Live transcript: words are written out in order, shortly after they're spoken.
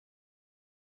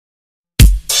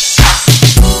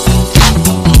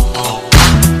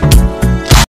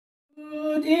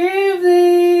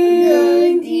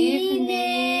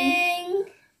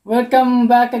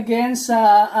Welcome back again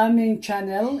sa aming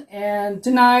channel, and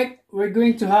tonight we're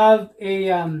going to have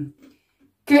a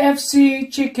KFC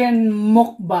Chicken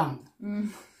mukbang.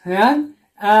 Ayan.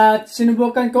 At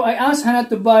sinubukan ko, I asked Hannah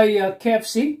to buy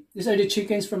KFC. These are the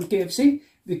chickens from KFC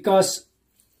because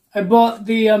I bought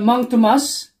the Mang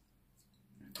Tomas.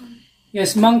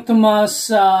 Yes, Mang Tomas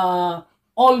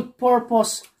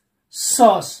all-purpose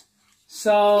sauce.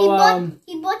 So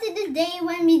he bought it the day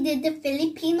when we did the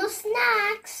Filipino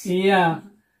snacks. Yeah.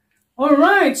 All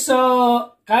right.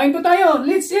 So kain po tayo.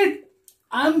 Let's eat.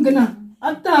 I'm gonna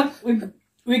attack.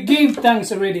 We gave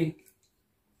thanks already.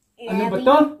 Yeah, ano ba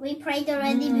to? We prayed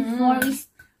already before we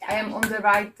started. I am on the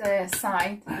right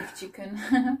side with chicken.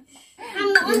 I'm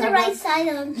on the right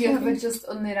side of You chicken. have it just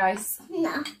on the rice.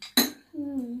 No.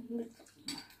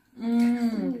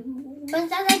 But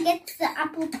then I get the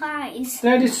apple pies.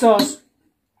 Try this sauce.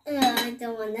 I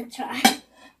don't want to try.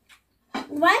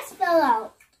 Rice fell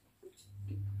out.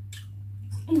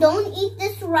 Don't eat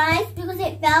this rice because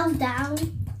it fell down.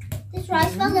 This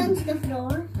rice fell down to the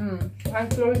floor. I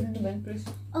throw it in the bin, please.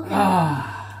 Okay.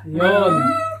 Yun.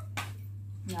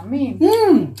 Yummy.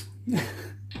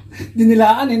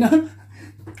 Dinilaan no?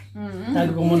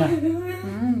 Tago ko muna.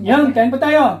 Yan, kain po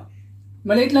tayo.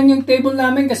 Maliit lang yung table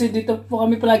namin kasi dito po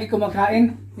kami palagi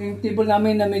kumakain. Yung table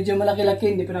namin na medyo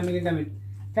malaki-laki, hindi pa namin gagamit.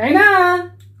 Kain na!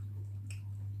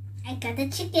 I got the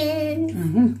chicken.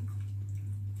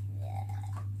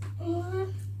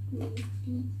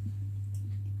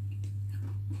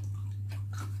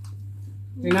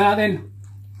 Tingnan natin.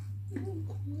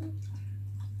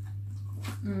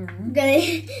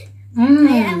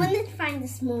 I want to find the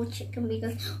small chicken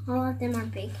because all of them are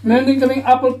big. Meron din kaming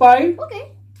apple pie Okay.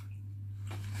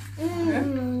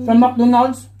 from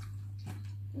McDonald's.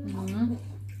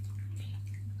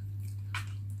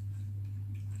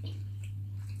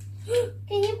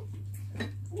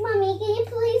 Mommy, can you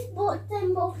please put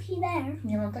them both there?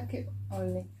 Nie mam takie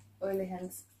oily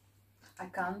hands. I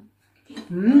can.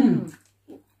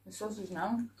 The sauce is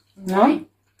now. No?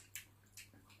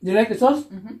 Do you like the sauce?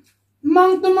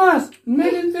 Mang Tomas,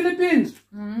 made in Philippines.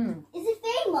 Is it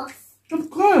famous? Of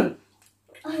course.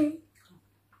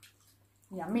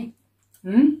 Yummy.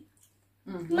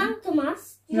 Mang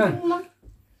Tomas? Yeah.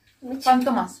 Fan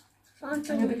Tomas. Fan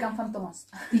And you become Fan Tomas.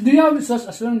 Do you have sauce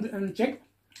as well in Czech?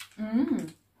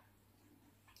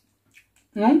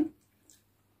 No?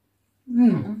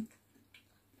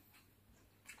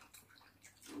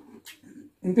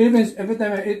 In Philippines, every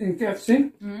time I eat in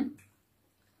KFC,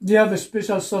 they have a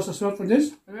special sauce as well for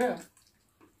this. Really?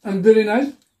 And very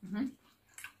nice.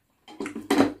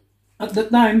 At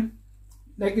that time,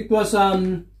 like it was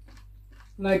serve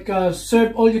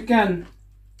all you can,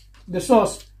 the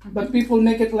sauce, but people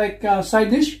make it like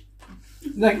side dish,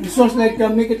 like the sauce, like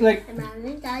make it like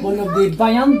one of the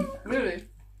bayang. Really?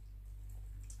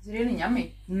 It's really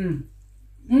yummy.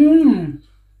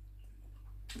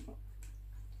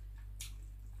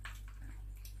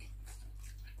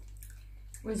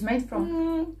 It's made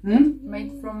from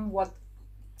made from what?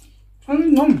 I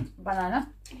don't know. Banana?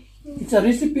 It's a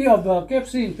recipe of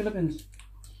KFC in Philippines.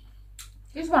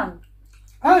 This one.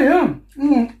 Ah, yeah.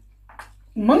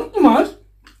 Mang Tomas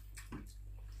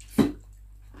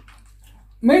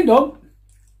made of.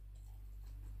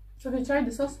 So we tried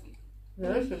the sauce.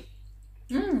 Delicious.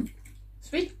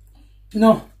 Sweet.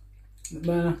 No,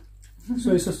 banana,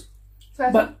 soy sauce.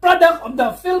 So But product of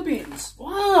the Philippines.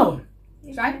 Wow.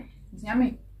 try. It's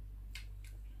yummy.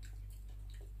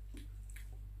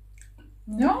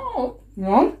 No,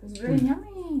 No? it's very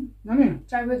yummy. Yummy.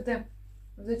 Try with the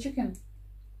chicken.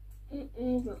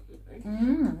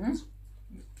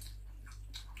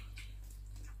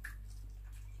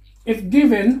 If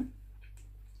given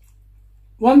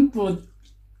one food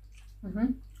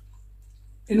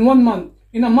in 1 month,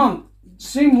 in a month,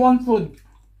 same one food,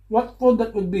 what food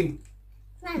that would be?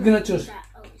 You're gonna choose. I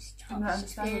don't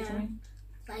understand what you mean.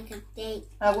 Like a date.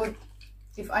 I would,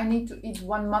 if I need to eat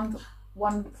 1 month,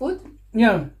 one food,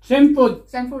 Yeah, same food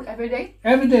same food every day.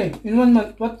 every day in 1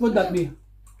 month. What would that be?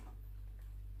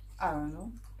 I don't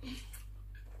know.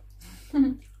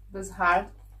 That's hard.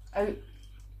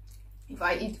 If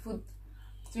I eat food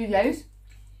 3 days,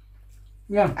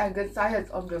 Yeah, I get tired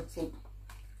of the food.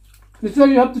 that's why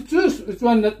you have to choose which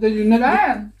one that you not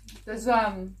Yeah, that's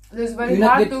very you not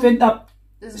hard get to. fed up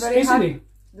That's very easily. hard.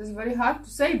 That's very hard to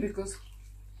say because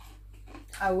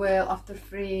I will after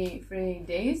three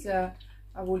days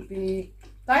I will be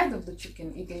tired of the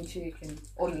chicken, eating chicken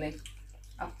only.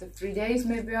 After 3 days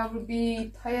maybe I will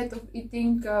be tired of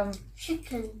eating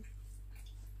Chicken.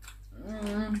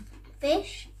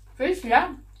 Fish. fish.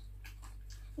 Yeah.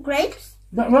 Grapes.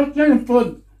 But what kind of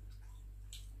food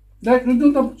Like, you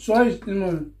don't have choice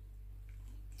anymore.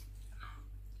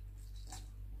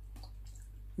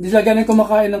 Hindi sila galing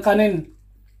kumakain ng kanin.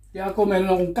 Kaya ako, meron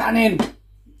akong kanin.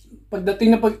 Pagdating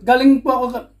na galing po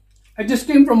ako, I just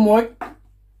came from work.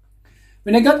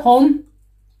 When I got home,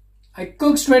 I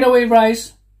cooked straight away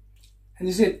rice. And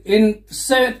that's it. In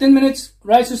 10 minutes,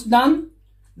 rice is done.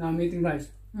 Now I'm eating rice.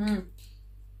 I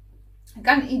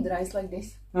can't eat rice like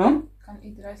this. Huh? Can't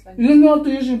eat rice like You don't know how to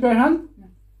use your bare hand? No.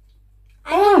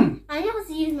 I know how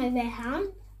to use my bare hand.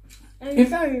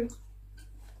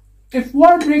 If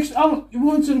war breaks out, you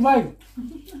won't survive.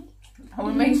 I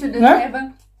will make sure that Huh? I have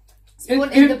a spoon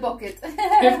in the pocket.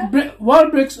 If war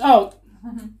breaks out,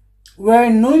 where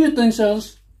no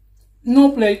utensils,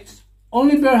 no plates,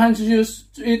 only bare hands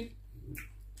used to eat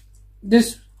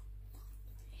this,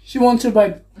 she won't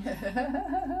survive.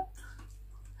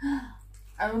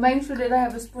 I will make sure that I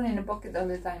have a spoon in the pocket all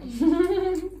the time.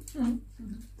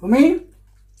 For me,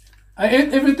 I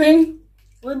eat everything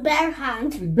With bare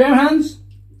hands. with bare hands,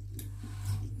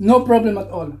 no problem at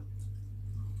all.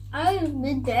 I eat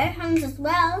with bare hands as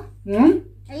well. I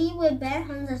eat with bare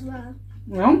hands as well.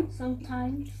 Yeah?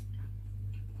 Sometimes.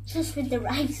 Just with the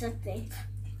rice, I think.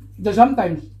 Just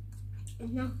sometimes.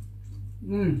 No.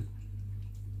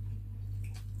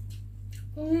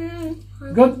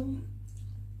 Good.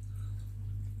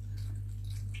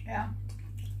 Yeah.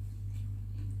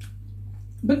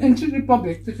 But in Czech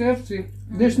Republic, the KFC,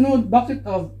 there's no bucket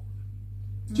of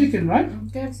chicken, right?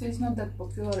 KFC is not that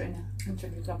popular in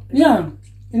Czech Republic. Yeah.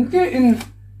 In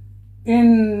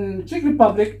Czech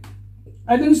Republic,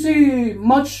 I didn't see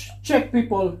much Czech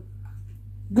people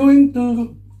going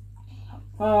to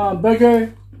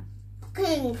Burger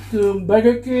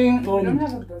King or We don't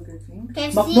have a Burger King.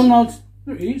 KFC. McDonald's.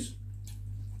 There is.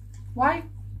 Why?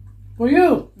 For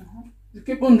you. You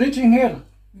keep on reaching here.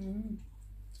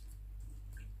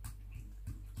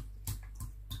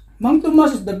 Mang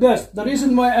Tomas is the best. The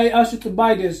reason why I asked you to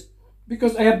buy this,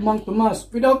 because I have Mang Tomas.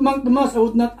 Without Mang Tomas, I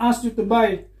would not ask you to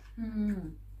buy.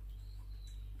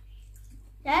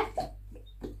 Dad?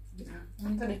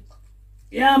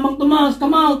 Yeah, Mang Tomas,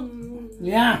 come out.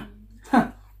 Yeah.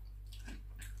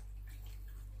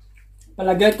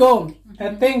 Palagay ko,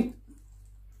 I think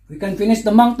we can finish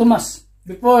the Mang Tomas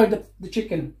before the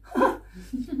chicken.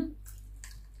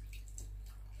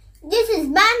 This is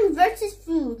man versus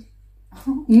food.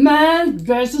 Man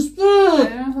versus I food.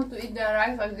 don't know how to eat the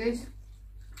rice like this.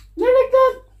 Yeah, like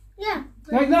that. Yeah.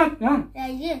 Like that, yeah.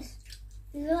 Like this.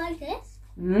 You go like this?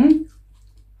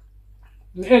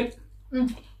 Eat.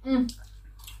 Mm.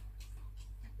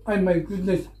 Oh my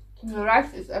goodness. The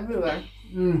rice is everywhere.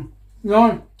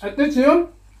 Yeah. I teach you.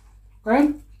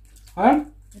 Okay? Huh?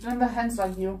 I don't have hands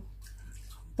like you.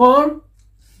 4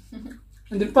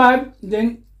 and then 5,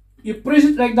 then you press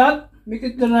it like that, make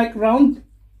it like round,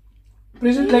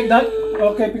 press it like that.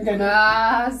 Okay, pink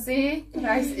and See?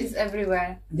 Rice is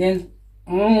everywhere. then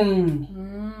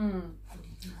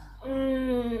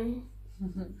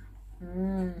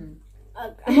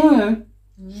come on,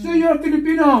 so you're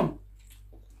Filipino.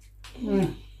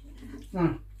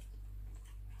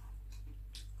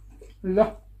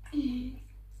 Look.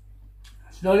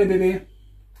 Slowly, baby.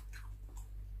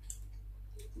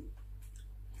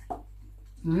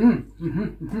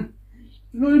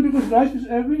 Slowly, because rice is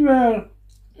everywhere.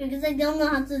 Because I don't know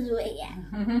how to do it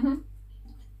yet.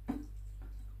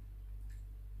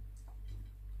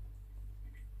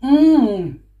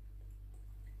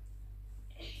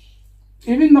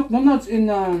 Even McDonald's in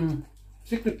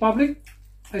Czech Republic,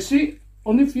 I see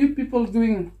only few people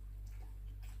doing.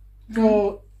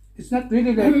 So it's not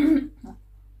really like.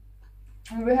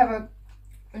 We have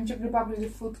in Czech Republic a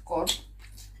food court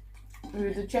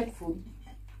with the Czech food.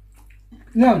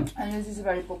 Yeah. And this is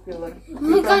very popular.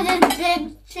 Because it's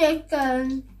big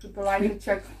chicken. People like the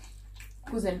Czech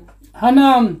cuisine.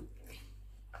 Hannah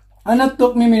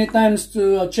took me many times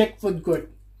to a Czech food court,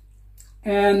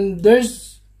 and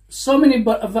there's so many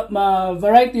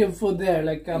variety of food there.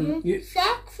 Like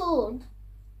Czech food.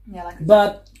 Yeah, like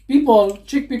but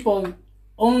Czech people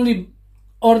only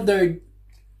ordered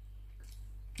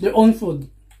their own food,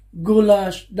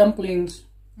 goulash, dumplings.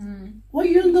 Why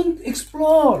you don't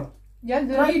explore? yeah,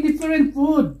 Try different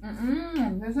food.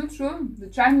 that's not true. The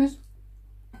Chinese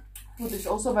food is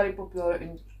also very popular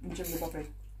in Czech Republic.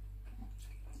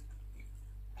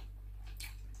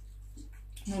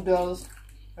 Noodles,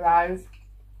 rice,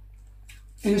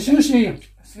 In sushi,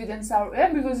 sweet and sour.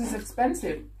 Yeah, because it's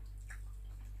expensive.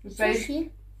 We pay Sushi.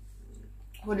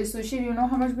 for the sushi. You know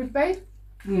how much we paid?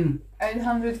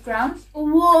 800 crowns.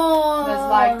 Whoa. That's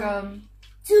like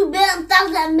 2 billion,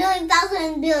 thousand, million,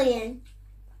 thousand, billion.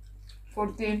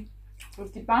 40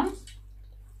 pounds.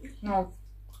 No,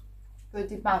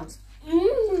 30 pounds.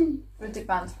 30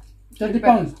 pounds. 30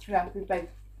 pounds. Yeah, we paid.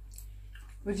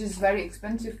 Which is very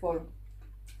expensive for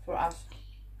us.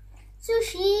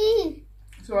 Sushi.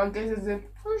 So I guess it's the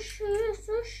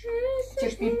Sushi.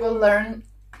 Czech people learn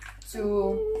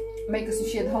to make a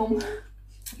sushi at home.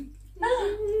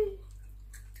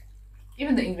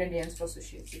 Even the ingredients for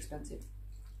sushi is expensive.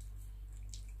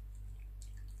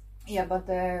 Yeah, but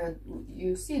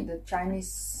you see the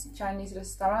Chinese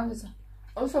restaurant is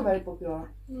also very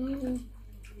popular.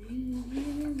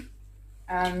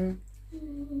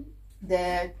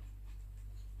 The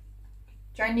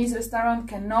Chinese restaurant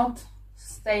cannot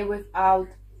stay without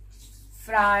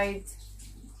fried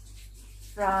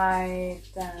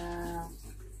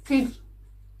cheese.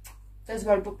 That's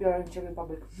very popular in Czech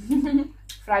Republic.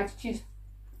 Fried cheese.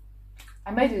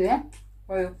 I made it, yeah,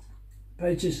 for you.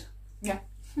 Fried cheese. Yeah.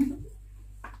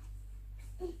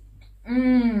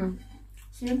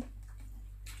 See?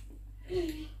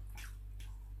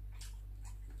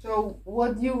 So,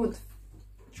 what you would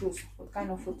choose? What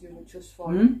kind of food you would choose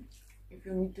for? If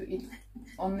you need to eat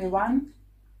only one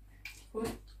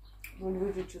food, what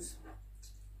would you choose?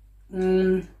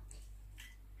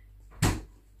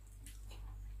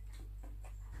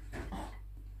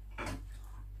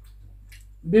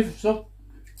 Beef soup.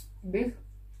 Beef?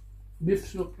 Beef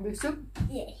soup. Beef soup?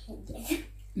 Yeah.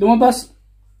 Lumabas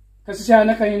kasi siya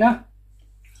na kanina.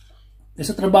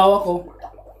 Sa trabaho ako,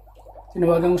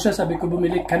 tinawagan ko siya, sabi ko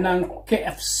bumili ka ng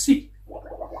KFC.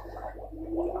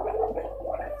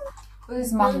 Who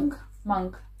is Monk?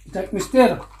 Monk. It's like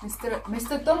Mr.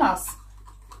 Thomas.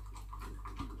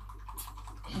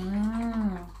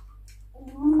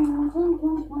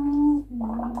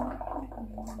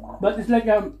 But it's like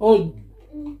old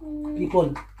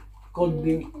people called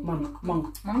being monk.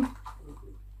 Monk?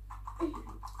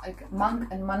 Like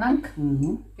Monk and Manank?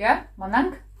 Mm-hmm. Yeah?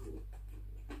 Manank?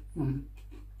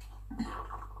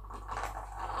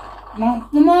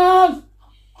 Monk naman!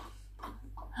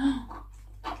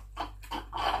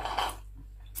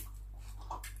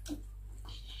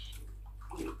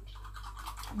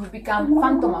 You become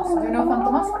Fantomas. Do you know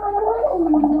Fantomas?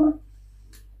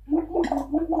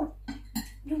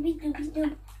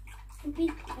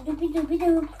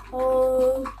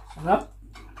 Oh. Sarap.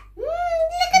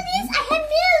 Look at this. I have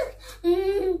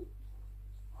milk.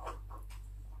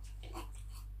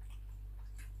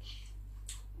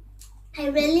 I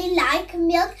really like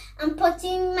milk. I'm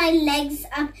putting my legs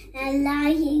up and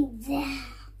lying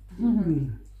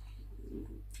down.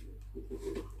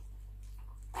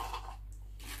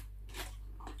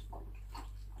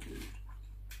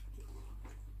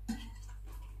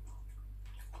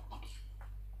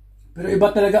 Pero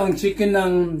iba talaga ang chicken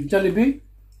ng Jollibee.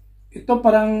 Ito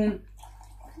parang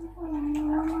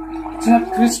it's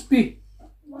not crispy.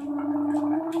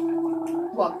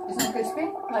 What? It's not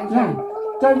crispy? Like Yeah.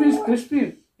 Jollibee is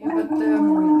crispy. Yeah, but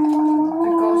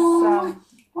because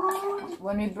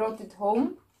when we brought it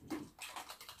home,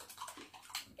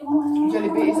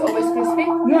 Jollibee is always crispy.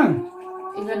 Yeah.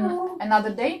 Even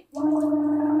another day.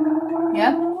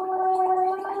 Yeah.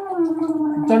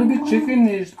 Jollibee chicken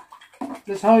is,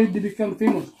 that's how they become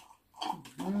famous.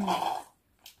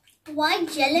 Why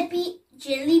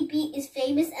Jollibee is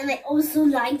famous, and I also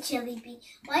like Jollibee.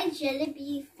 Why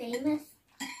Jollibee famous?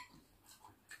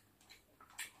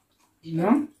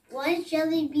 Yeah. Why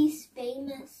Jollibee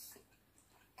famous?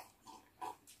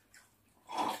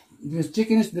 Because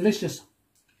chicken is delicious.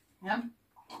 Yeah.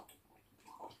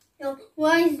 No,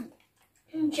 why is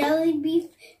Jollibee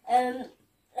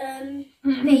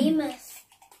famous?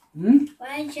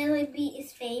 Why Jollibee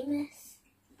is famous?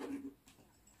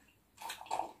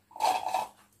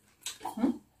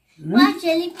 Why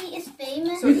Jollibee is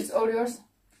famous? So it's all yours.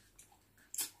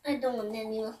 I don't want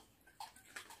anymore.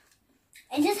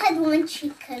 I just had one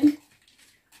chicken.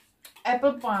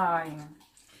 Apple pie.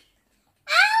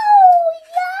 Ow!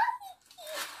 Yucky!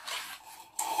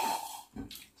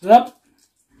 Sarap.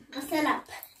 Masarap.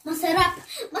 Masarap.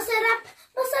 Masarap.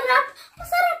 Masarap.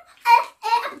 Masarap.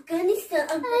 Afghanistan.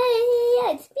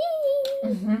 Yeah, it's me.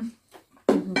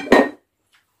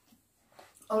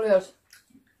 All yours.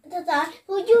 Tata,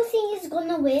 who do you think is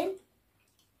gonna win?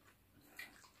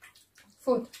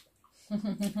 Food.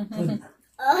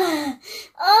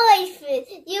 Always food.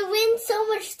 You win so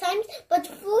much times, but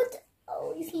food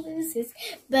always loses.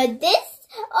 But this,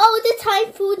 all the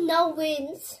time, food now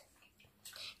wins.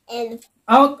 And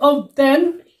Out of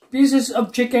 10 pieces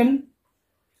of chicken,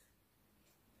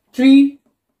 3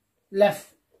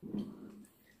 left.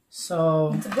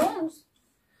 So, It's a bonus.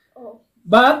 oh,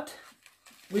 but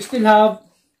we still have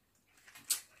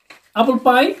apple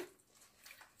pie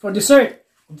for dessert.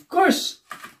 Of course,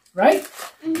 right?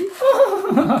 There's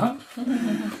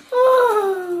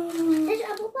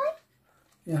apple pie?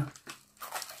 Yeah.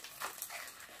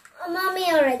 Oh,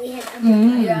 Mommy already had apple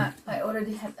pie. Yeah, I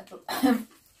already had apple.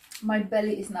 My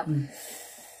belly is not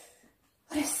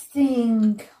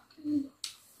resting.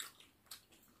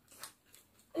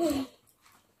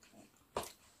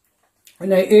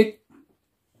 And I ate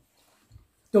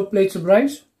 2 plates of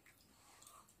rice.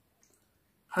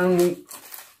 And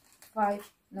 4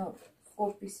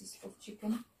 pieces of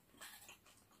chicken.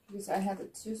 Because I had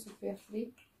it too, Sophia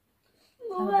 3.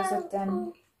 And it was a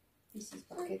 10 pieces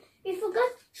bucket. You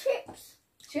forgot chips.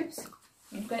 Chips?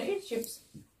 You can eat chips.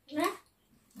 Yeah.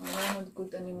 No, they're not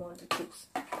good anymore, the chips.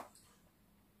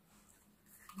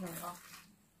 No.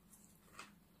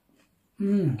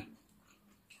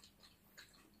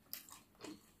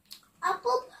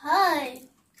 Apple pie.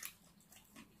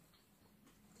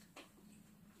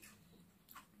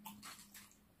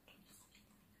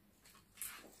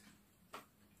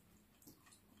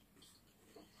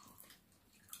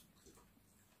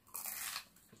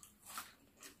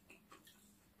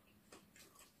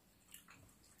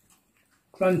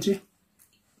 crunchy.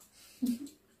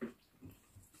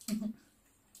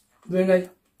 Very nice.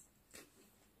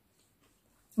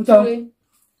 Ito,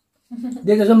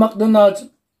 dito sa McDonald's,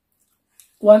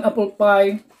 1 apple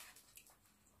pie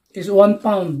is 1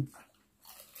 pound.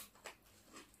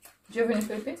 Do you have in the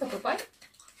Philippines apple pie?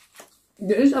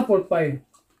 There is apple pie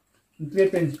in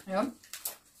Philippines. Yeah.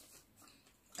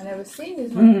 I never seen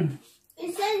this one. You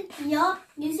said yeah.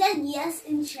 You said yes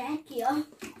in Czech, yeah.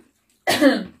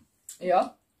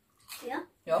 Yeah. Yeah.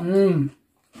 Yeah.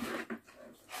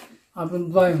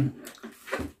 Apple pie.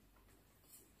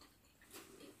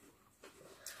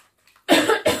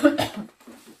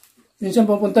 Minsan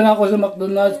pupunta na ako sa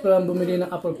McDonald's para bumili ng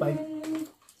apple pie.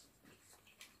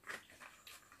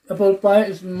 Apple pie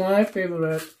is my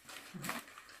favorite.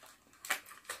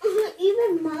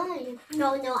 Even mine.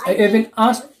 No. I even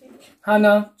asked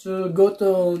Hannah to go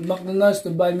to McDonald's to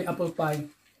buy me apple pie.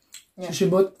 Yeah. So she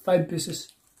bought 5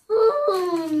 pieces.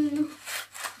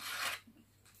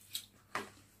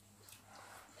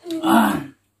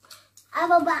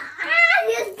 Apple pie.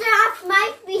 You dropped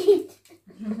my feet.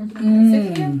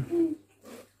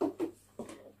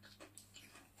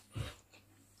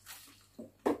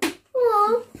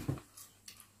 Oh.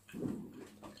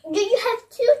 Do you have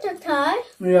 2 Tatar?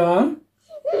 Yeah.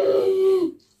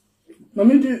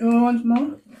 Mommy, do you want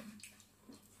more?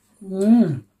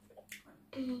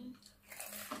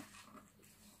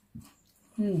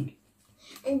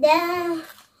 And then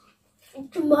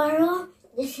tomorrow,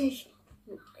 this is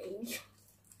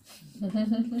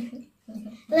mine.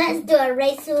 Let's do a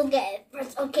race. We'll get it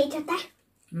first. Okay, Tata?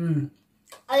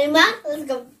 Okay, Mom, let's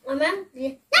go. Mom,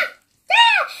 yeah.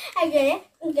 I get it.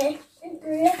 Okay.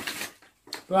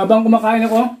 So, habang kumakain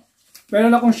ako,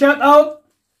 meron akong shout out.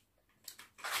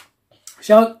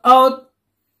 Shout out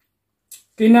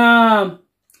kina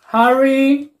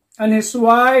Harry and his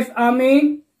wife,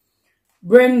 Ami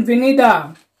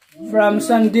Buenvenida from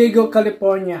San Diego,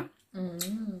 California.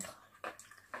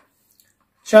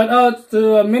 Shout out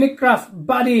to Minicraft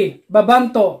Buddy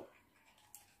Babanto.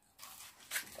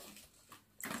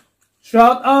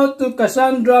 Shout out to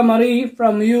Cassandra Marie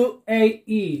from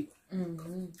UAE.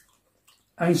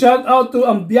 And shout out to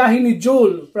ang biyahe ni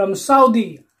Joel from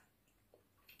Saudi.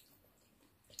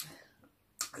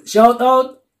 Shout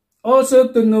out also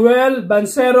to Noel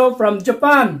Bansero from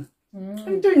Japan.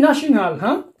 International,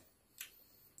 huh?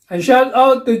 And shout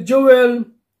out to Joel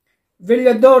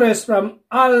Villadores from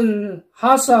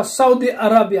Al-Hassa, Saudi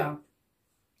Arabia.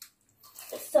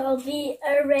 Saudi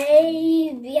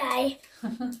Arabia.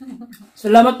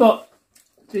 Salamat po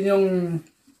sa inyong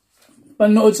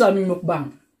panood sa aming mukbang.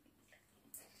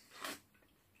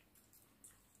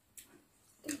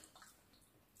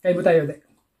 Kaya ba tayo, Dek?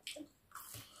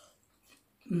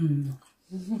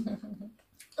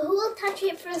 Who will touch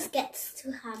it first gets to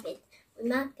have it. My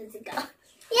mom gets to go.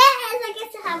 Yes, I get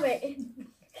to have it.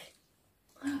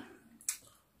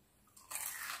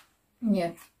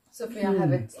 Yeah. Sophia,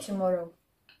 have it tomorrow.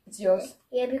 It's yours.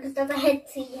 Yeah, because Tata had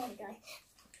to yeah, guys.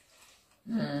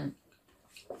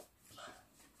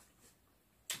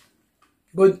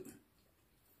 Good.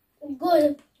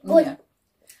 Good. Yeah.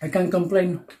 I can't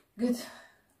complain. Good.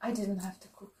 I didn't have to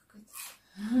cook. Good.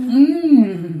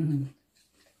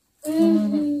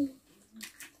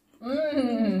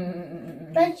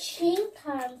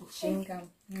 Pachinkan. Pachinkan.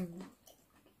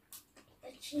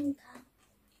 Pachinkan.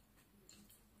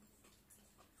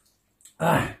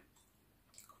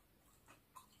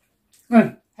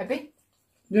 Happy?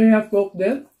 Do you have Coke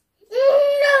there? No,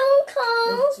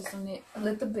 Uncle. It's just only a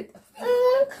little bit of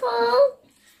Uncle.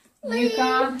 You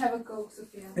can't have a Coke,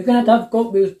 Sophia. You cannot have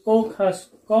Coke because Coke has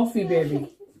coffee, baby.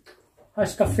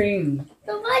 Has caffeine.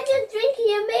 So why you drink it?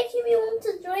 You're making me want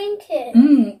to drink it.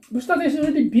 Gustav is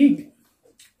already big.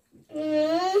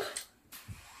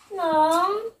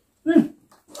 No.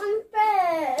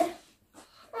 Unfair.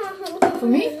 For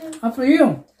me? After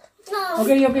you. No.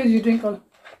 Okay, you drink all.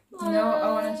 No, I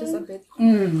want just a bit.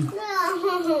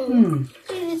 No.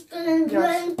 She's gonna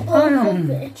drink both of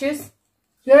it. Cheers.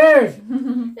 Cheers!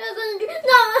 You're gonna drink.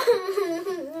 No.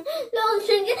 Don't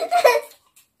drink it.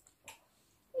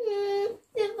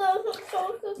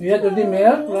 You had already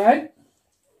milk, right?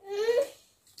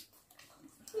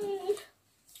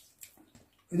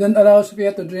 You don't allow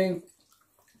Sophia to drink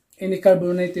any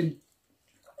carbonated.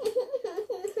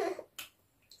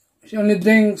 She only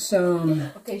drinks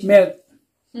milk.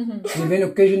 Even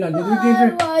occasional. Did we give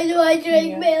her? Why do I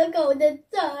drink milk all the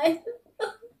time?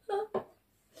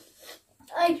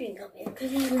 I drink milk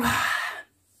because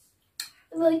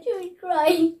I'm actually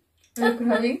crying. Are you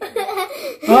crying?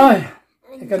 Ay,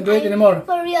 I can't do it anymore.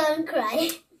 For real, I'm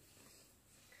crying.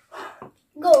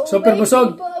 Go. Super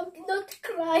busog. Not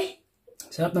cry.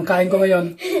 Sarap ng kain ko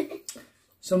ngayon.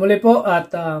 So muli po at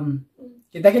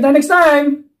kita-kita next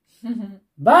time.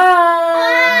 Bye!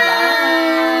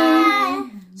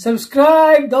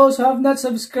 Subscribe. Those who have not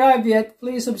subscribed yet,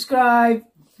 please subscribe.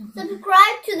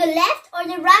 Subscribe to the left or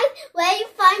the right where you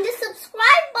find the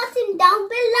subscribe button down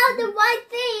below the white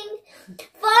thing.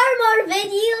 For more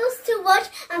videos to watch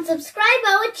and subscribe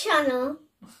our channel.